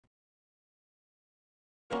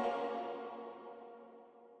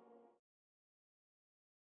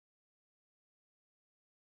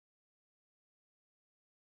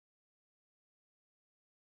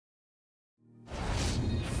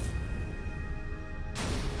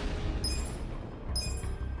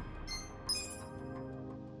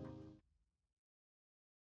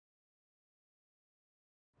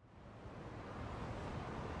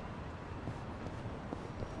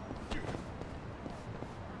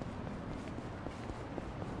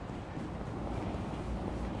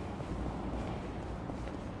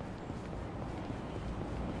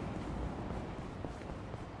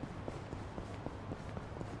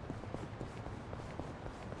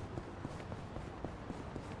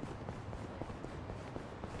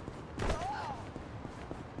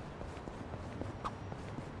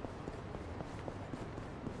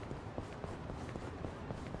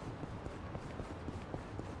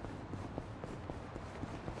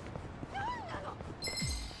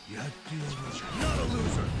Not a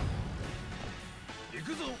loser!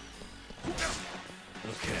 Yakuza!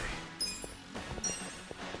 Okay.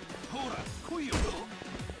 Hold on, Koyo!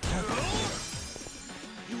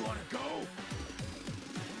 You wanna go?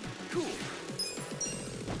 Cool.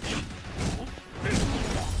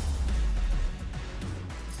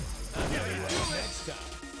 Next time.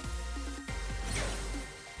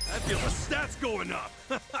 I feel the stats going up!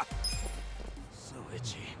 So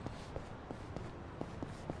itchy.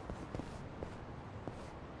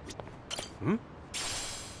 Hmm?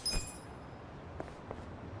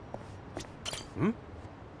 Hmm?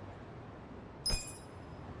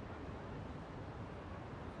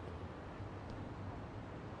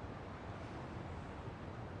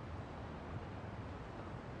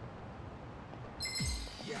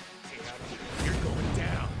 Yeah, you're going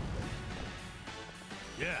down.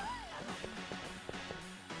 Yeah.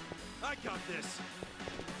 I got this.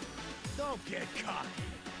 Don't get cocky.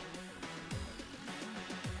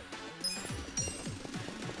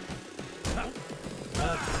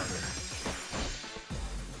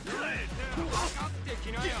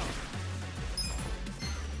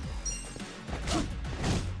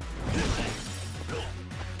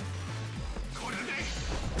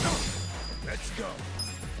 Let's go.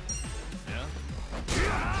 Yeah?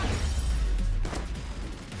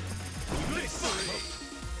 Victory!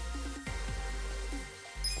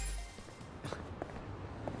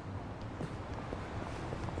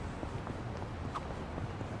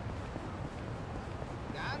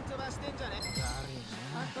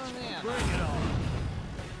 Bring it on.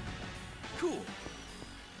 Cool.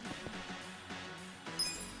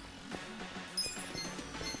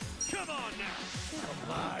 Come on now.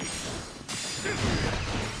 Alive.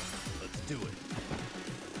 Let's do it.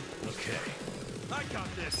 Okay. I got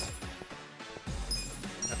this.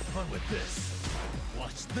 Have fun with this.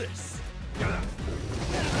 Watch this.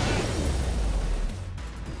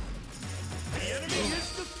 The enemy is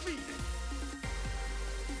defeated.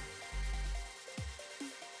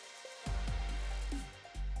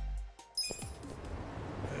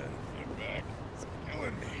 Your back is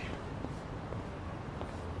killing me.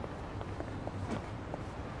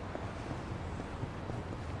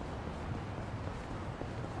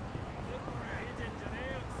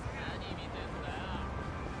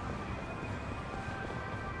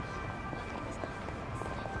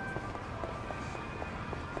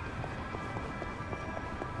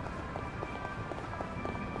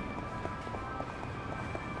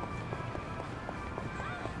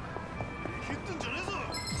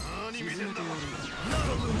 Not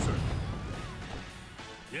a loser!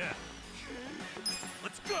 Yeah.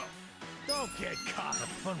 Let's go! Don't get caught. Have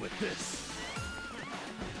fun with this.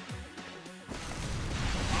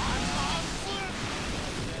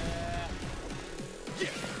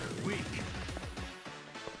 Yeah, weak.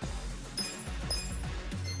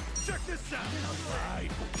 Check this out!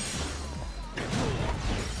 Alright.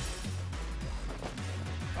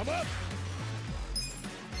 I'm up!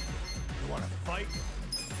 You wanna fight?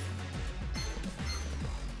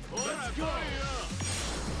 Let's go!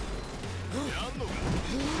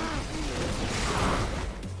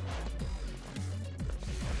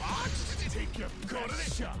 Take your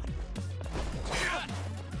best shot!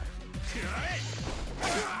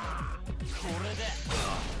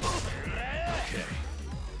 Okay.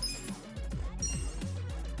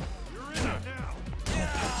 You're in it now!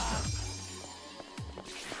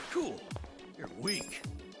 Cool. You're weak.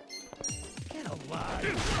 Get alive!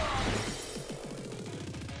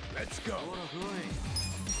 Let's go.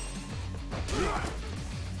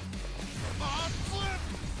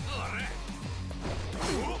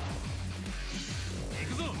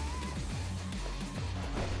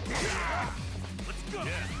 Let's go.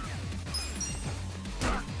 Yeah.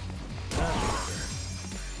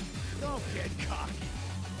 Don't get cocky.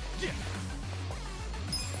 Yeah.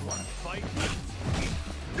 You wanna fight?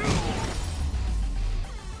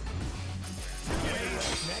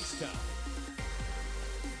 Next time.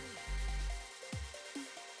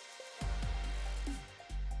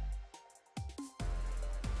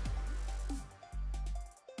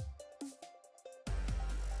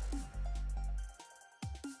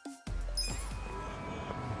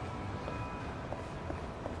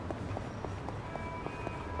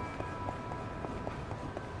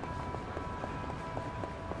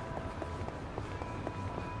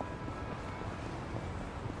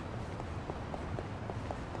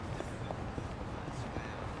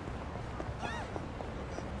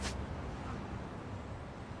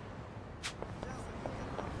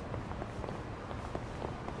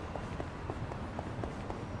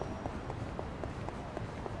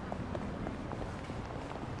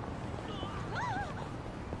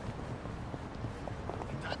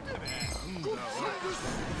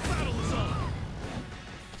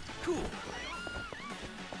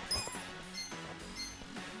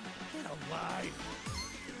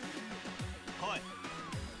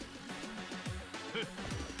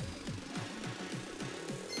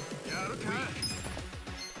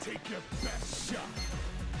 Take your best shot.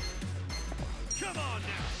 Come on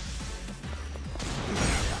now.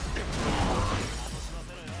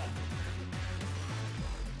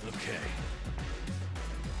 Okay.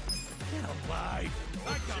 Get alive. I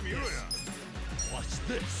got this. Watch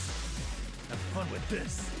this. Have fun with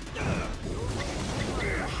this.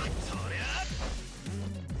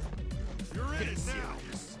 You're in it now.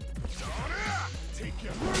 Take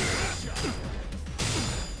your first shot.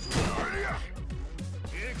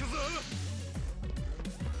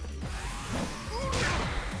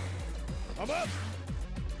 I'm up.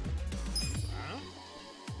 Huh?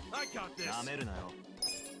 I got this.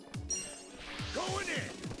 Going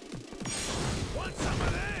in. Want some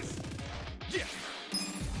of this? Yeah.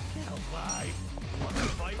 Get alive. Want to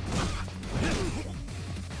fight?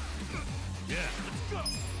 Yeah, let's go.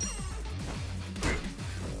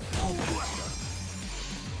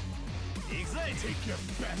 Take your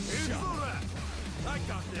best shot. I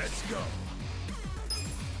got this. Let's go.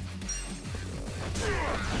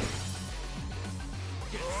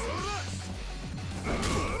 Get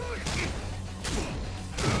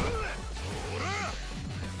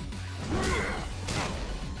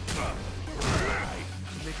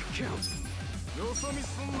make it count.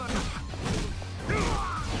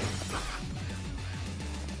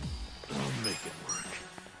 I'll make it work.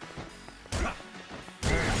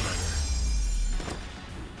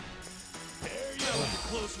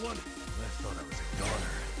 Close one. I thought I was a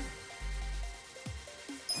goner.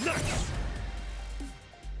 Nice!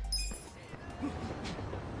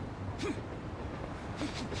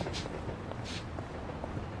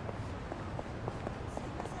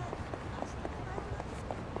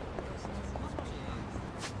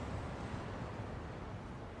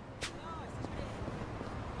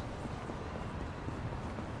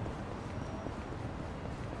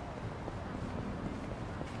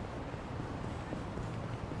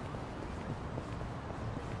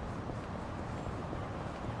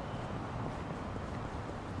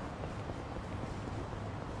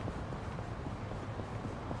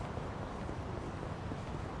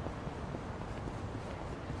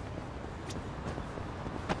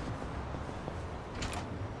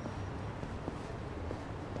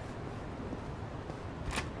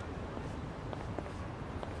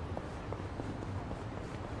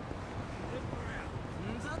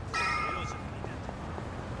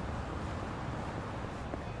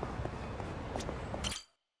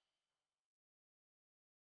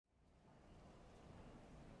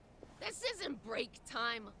 This isn't break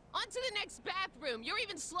time. On to the next bathroom. You're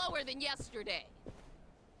even slower than yesterday.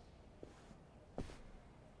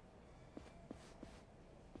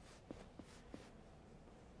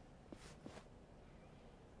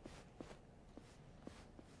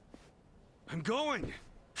 I'm going.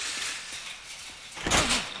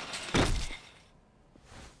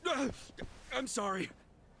 I'm sorry.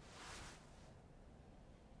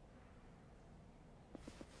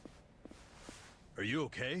 Are you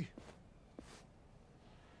okay?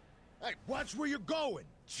 Hey, watch where you're going,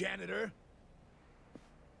 janitor.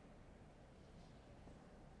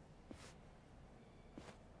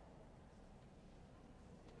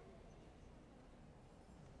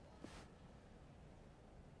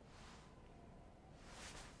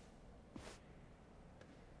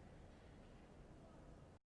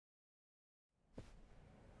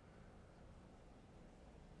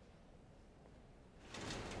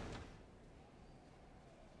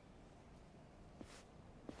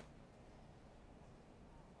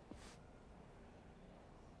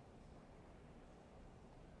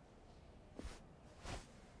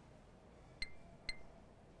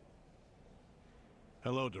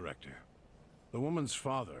 Hello, Director. The woman's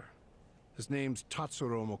father. His name's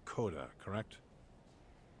Tatsuro Mokoda, correct?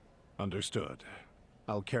 Understood.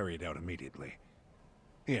 I'll carry it out immediately.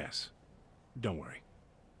 Yes. Don't worry.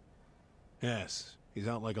 Yes, he's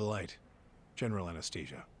out like a light. General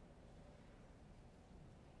anesthesia.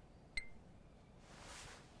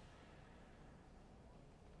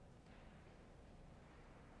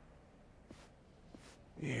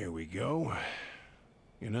 Here we go.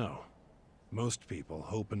 You know, most people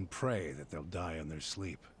hope and pray that they'll die in their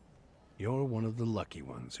sleep. You're one of the lucky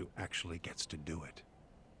ones who actually gets to do it.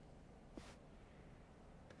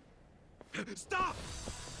 Stop!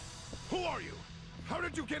 Who are you? How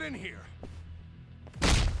did you get in here?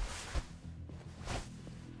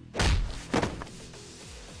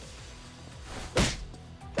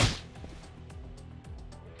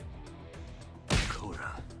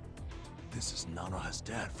 Koda. This is Nanoha's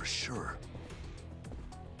dad for sure.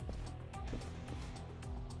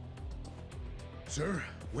 Sir,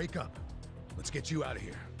 wake up. Let's get you out of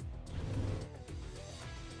here.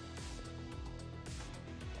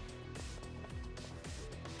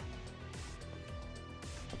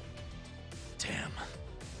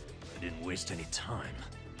 waste any time.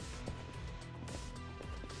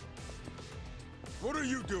 What are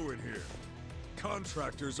you doing here?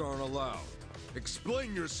 Contractors aren't allowed.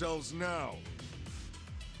 Explain yourselves now.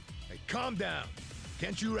 Hey, calm down.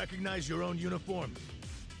 Can't you recognize your own uniform?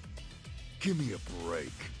 Give me a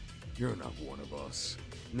break. You're not one of us.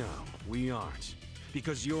 No, we aren't.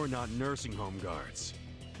 Because you're not nursing home guards.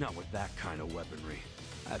 Not with that kind of weaponry.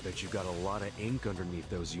 I bet you got a lot of ink underneath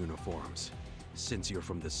those uniforms. Since you're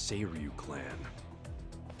from the Seiryu clan.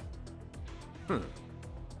 Huh.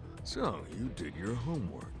 So, you did your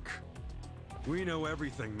homework. We know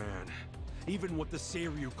everything, man. Even what the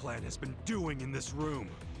Seiryu clan has been doing in this room.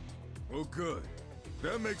 Well, good.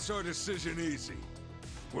 That makes our decision easy.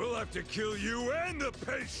 We'll have to kill you and the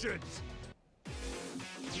patient!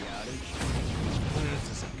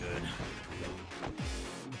 This isn't good.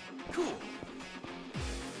 Cool.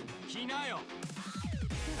 Kinayo!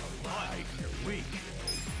 Why? You're weak.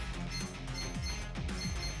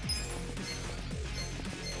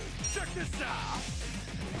 Check this out!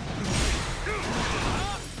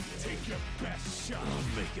 Take your best shot.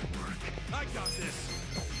 I'll make it work. I got this!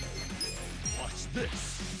 Watch this.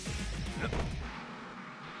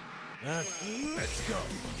 Let's go.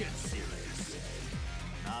 Get serious.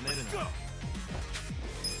 Let's go!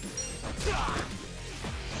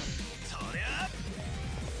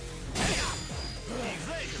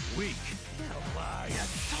 You're weak. That'll lie.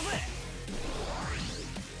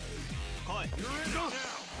 You're in now!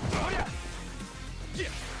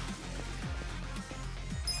 Yeah.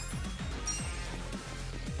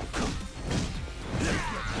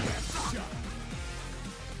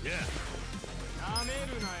 Yeah.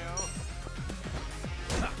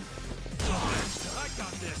 I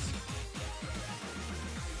got this!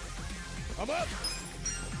 I'm up.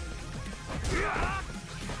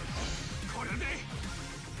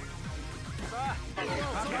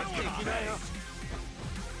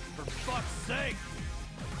 For fuck's sake.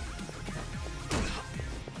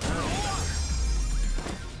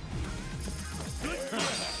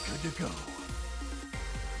 Good to go.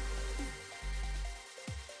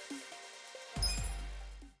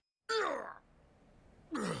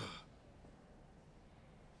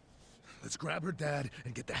 Let's grab her dad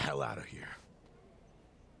and get the hell out of here.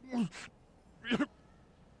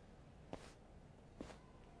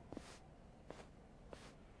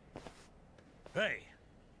 Hey,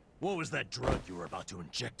 what was that drug you were about to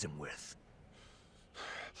inject him with?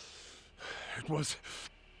 It was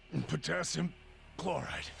potassium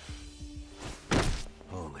chloride.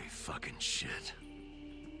 Holy fucking shit.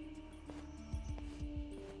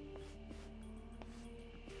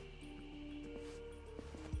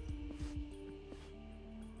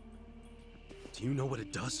 Do you know what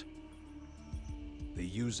it does? They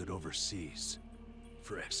use it overseas.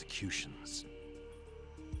 For executions.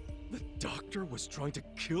 The doctor was trying to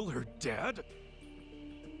kill her dad?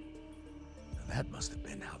 That must have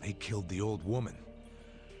been how they killed the old woman.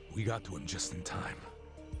 We got to him just in time.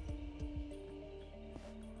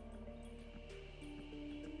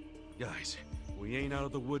 Guys, we ain't out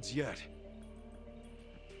of the woods yet.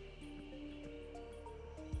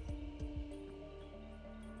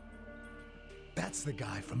 That's the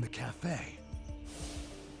guy from the cafe.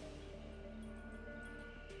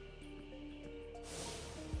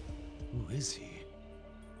 Who is he?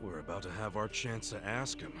 We're about to have our chance to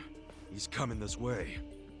ask him. He's coming this way.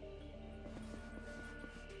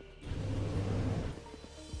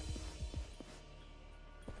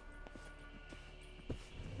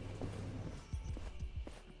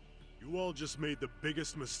 You all just made the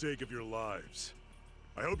biggest mistake of your lives.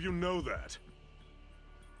 I hope you know that.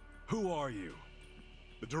 Who are you?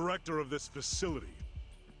 The director of this facility.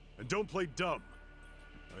 And don't play dumb.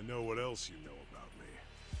 I know what else you know about me.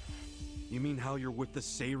 You mean how you're with the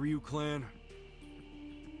Seiryu clan?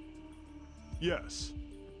 Yes.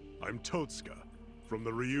 I'm Totsuka, from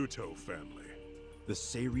the Ryuto family. The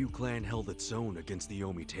Seiryu clan held its own against the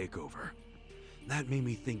Omi takeover. That made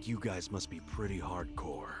me think you guys must be pretty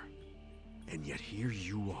hardcore. And yet here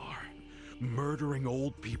you are, murdering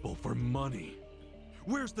old people for money.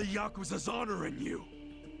 Where's the Yakuza's honor in you?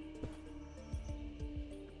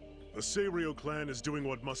 The Seiryu clan is doing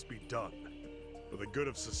what must be done, for the good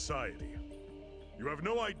of society. You have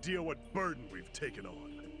no idea what burden we've taken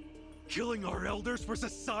on. Killing our elders for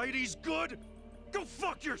society's good? Go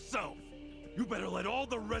fuck yourself! You better let all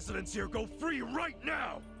the residents here go free right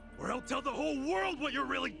now! Or I'll tell the whole world what you're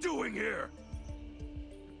really doing here!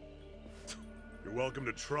 You're welcome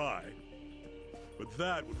to try, but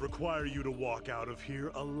that would require you to walk out of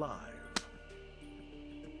here alive.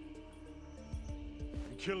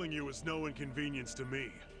 And killing you is no inconvenience to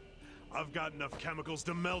me. I've got enough chemicals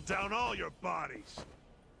to melt down all your bodies.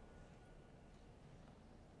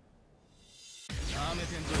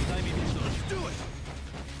 Let's do it!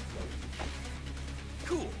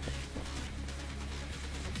 Cool!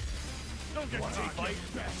 Don't get taken by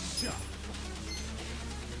best shot!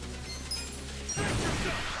 Back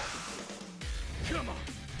yourself! Come on,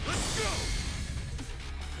 let's go!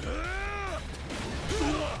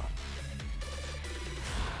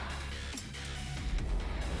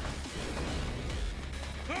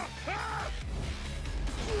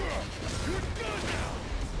 You're done now!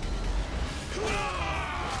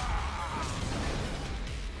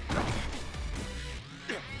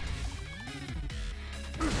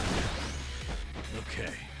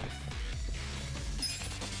 Okay.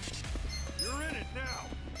 You're in it now!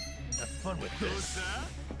 Have fun with this.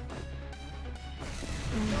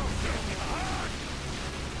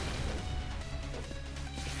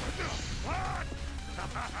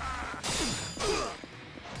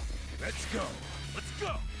 Let's go! Let's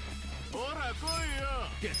go!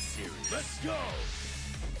 Get serious. Let's go!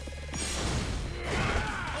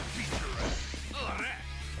 I'll beat your ass. Alright.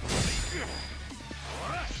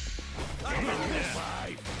 I'm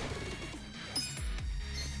alive.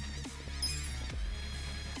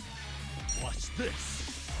 Watch this.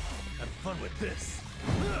 Have fun with this.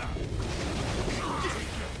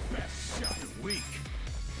 Take your best shot. You're weak.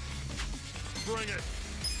 Bring it!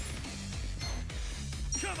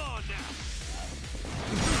 Come on now.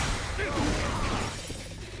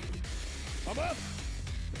 I'm up!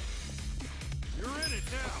 You're in it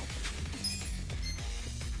now!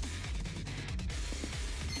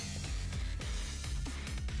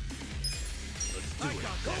 Let's do it.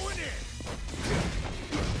 Going in!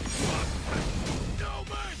 No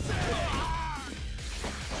mercy!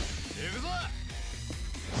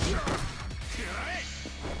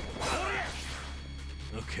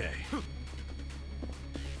 Okay.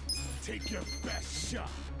 Take your best shot!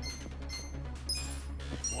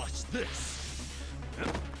 Watch this.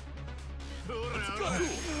 Let's go.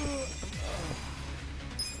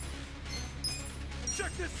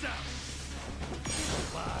 Check this out.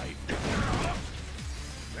 Live.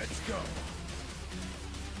 Let's go.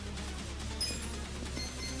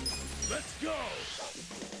 Let's go.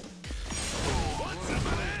 Want some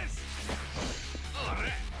of this? All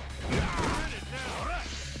right. You're in it now. All right.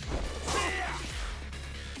 See ya.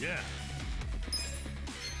 Yeah.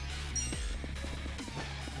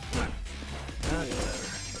 That's better.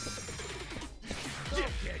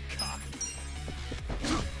 Don't get cocky.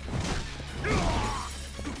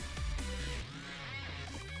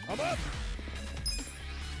 I'm up.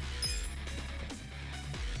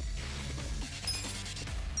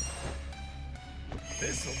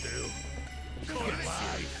 This'll do. Get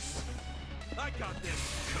serious. I got this.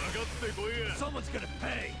 Someone's gonna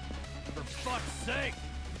pay. For fuck's sake.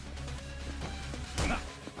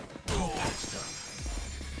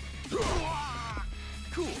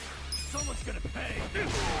 Cool. Someone's gonna pay.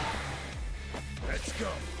 Let's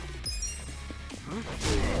go.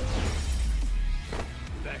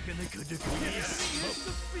 Back in the good to go.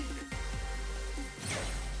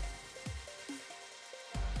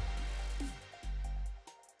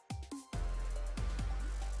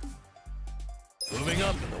 Moving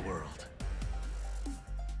up in the world.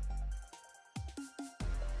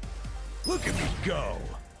 Look at me go!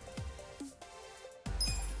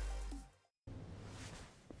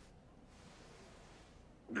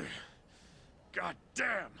 God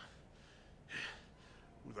damn!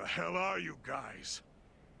 Who the hell are you guys?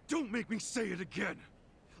 Don't make me say it again!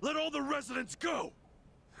 Let all the residents go!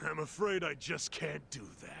 I'm afraid I just can't do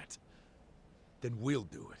that. Then we'll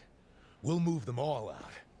do it. We'll move them all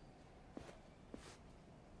out.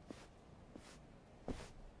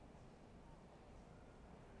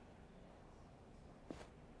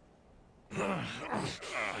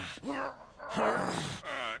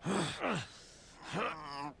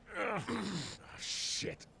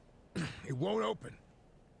 Shit. It won't open.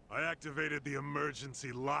 I activated the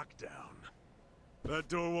emergency lockdown. That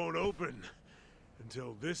door won't open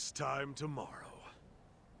until this time tomorrow.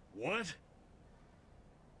 What?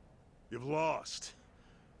 You've lost.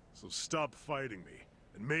 So stop fighting me,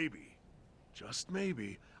 and maybe, just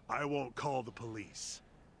maybe, I won't call the police.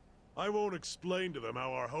 I won't explain to them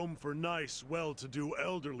how our home for nice, well-to-do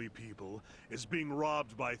elderly people is being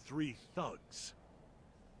robbed by 3 thugs.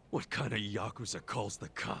 What kind of Yakuza calls the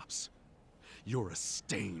cops? You're a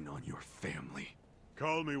stain on your family.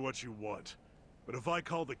 Call me what you want, but if I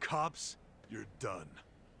call the cops, you're done.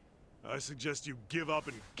 I suggest you give up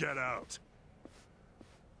and get out.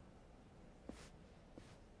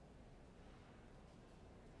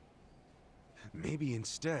 Maybe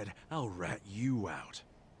instead, I'll rat you out.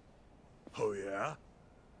 Oh yeah?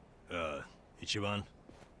 Ichiban,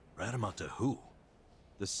 rat him out to who?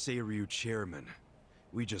 The Seiryu chairman.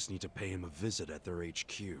 We just need to pay him a visit at their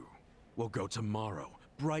HQ. We'll go tomorrow,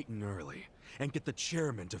 bright and early, and get the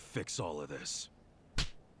chairman to fix all of this.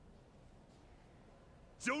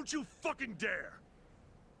 Don't you fucking dare!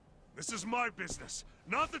 This is my business,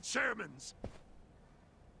 not the chairman's!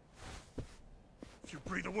 If you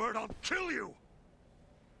breathe a word, I'll kill you!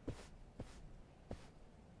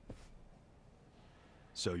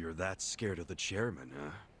 So you're that scared of the chairman,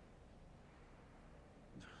 huh?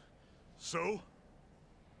 So?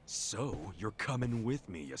 So, you're coming with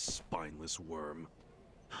me, you spineless worm.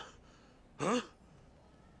 Huh?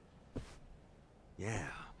 Yeah,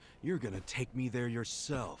 you're gonna take me there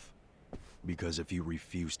yourself. Because if you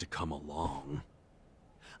refuse to come along,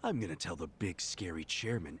 I'm gonna tell the big scary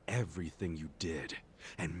chairman everything you did.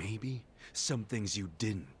 And maybe some things you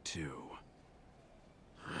didn't, too.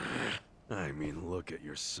 I mean, look at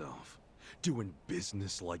yourself. Doing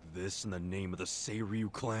business like this in the name of the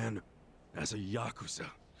Seiryu clan? As a Yakuza,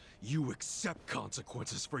 you accept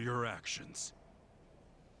consequences for your actions.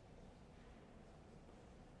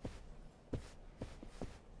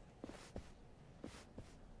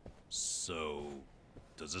 So,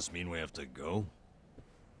 does this mean we have to go?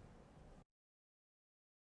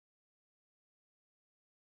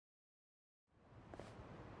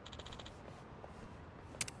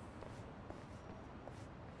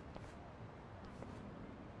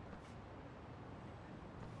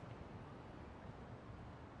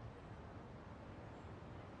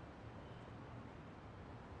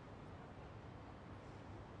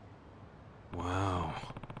 Wow.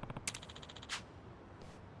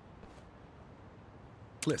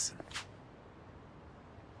 Listen.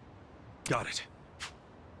 Got it.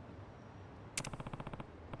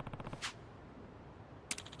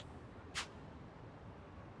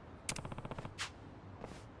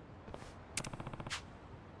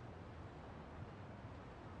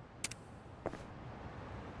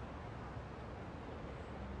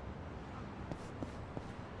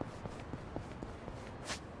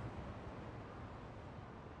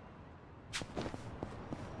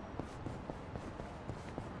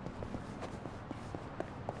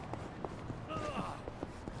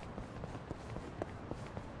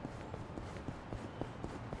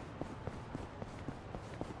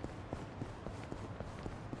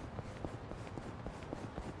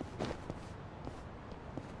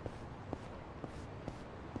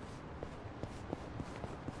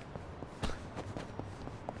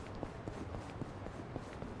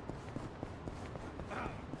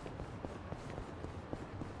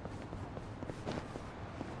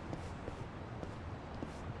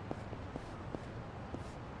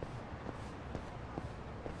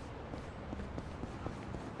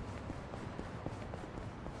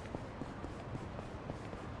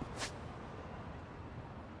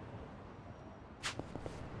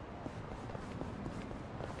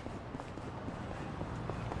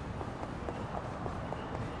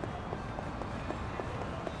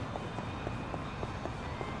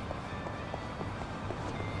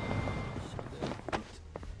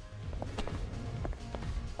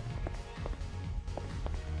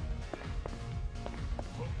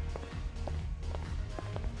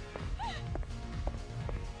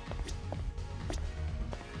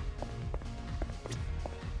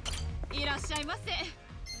いらっしゃいませ。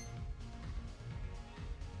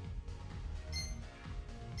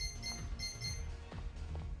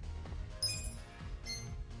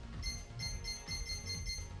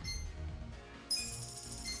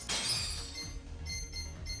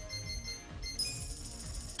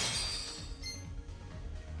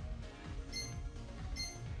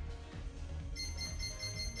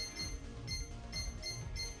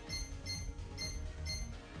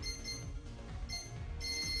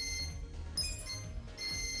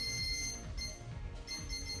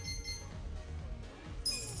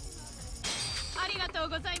ありがとう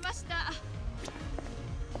ございました。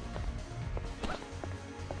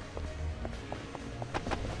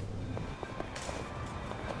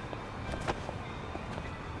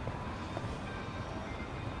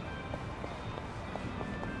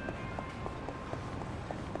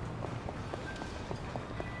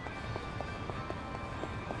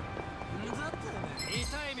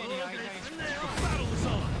痛い目に遭いたい。Battle is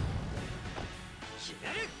on! 決め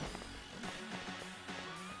る！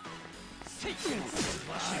決める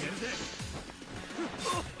ぜ！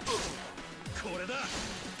これだ！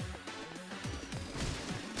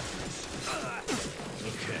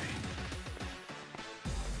 Okay.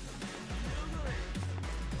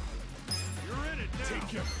 You're in it now! Take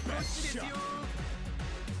your best shot!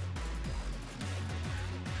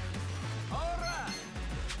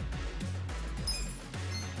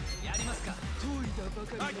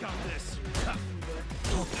 I got this.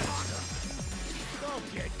 Don't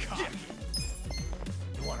get cocky.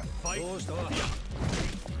 You wanna fight?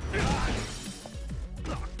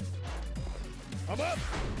 I'm up.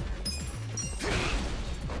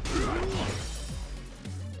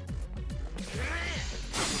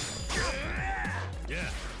 Yeah.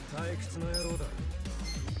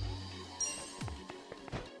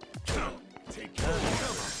 Take your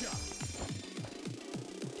shot.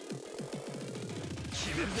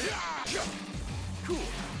 Cool.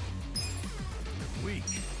 Weak.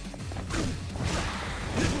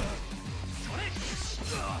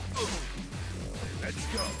 Let's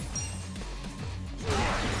go.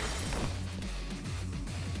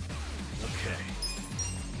 Okay.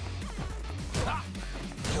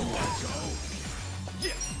 Let's go.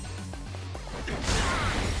 Yeah.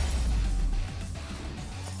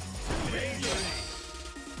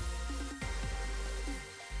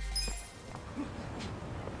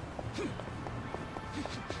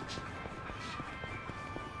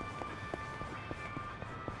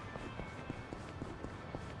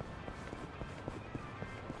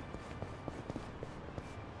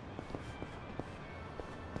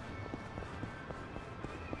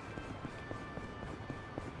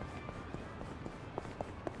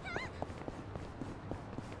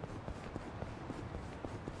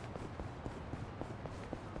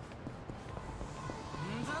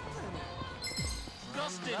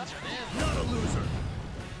 Not a loser.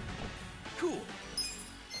 Cool.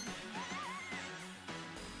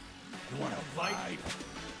 You wanna fight?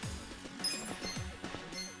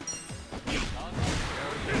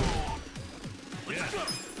 Let's go.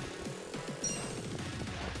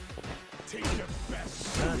 Take your best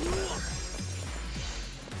shot.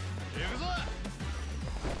 Yakuza!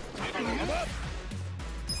 I'm up.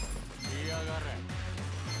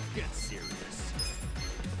 Get serious.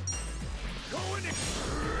 Go in it!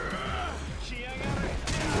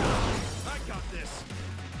 I got this!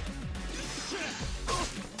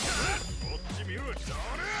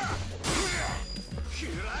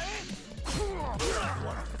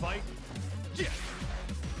 Wanna fight? Yeah!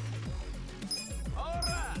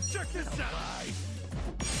 Check this out!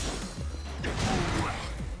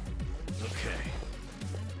 Okay.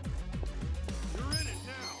 You're in it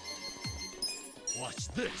now! Watch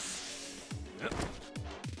this!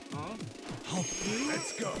 Huh?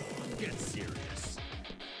 Let's go. Get serious.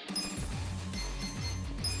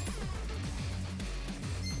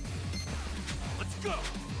 Let's go.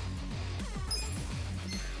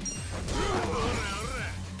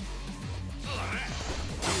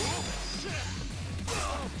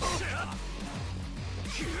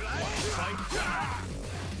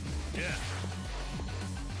 Yeah.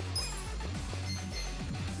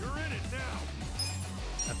 You're in it now.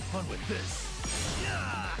 Have fun with this.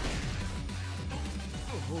 Yeah.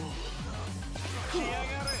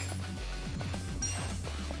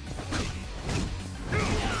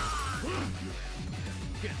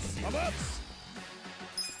 Get serious. I'm up.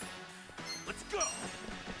 Let's go.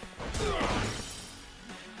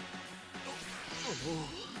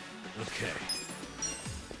 Okay.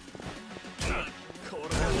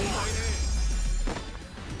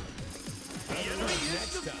 The enemy is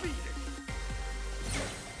defeated.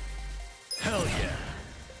 Hell yeah.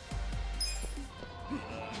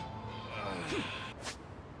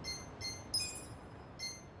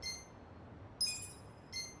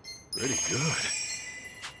 Pretty good.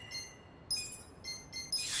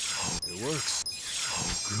 It works.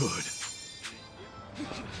 So good.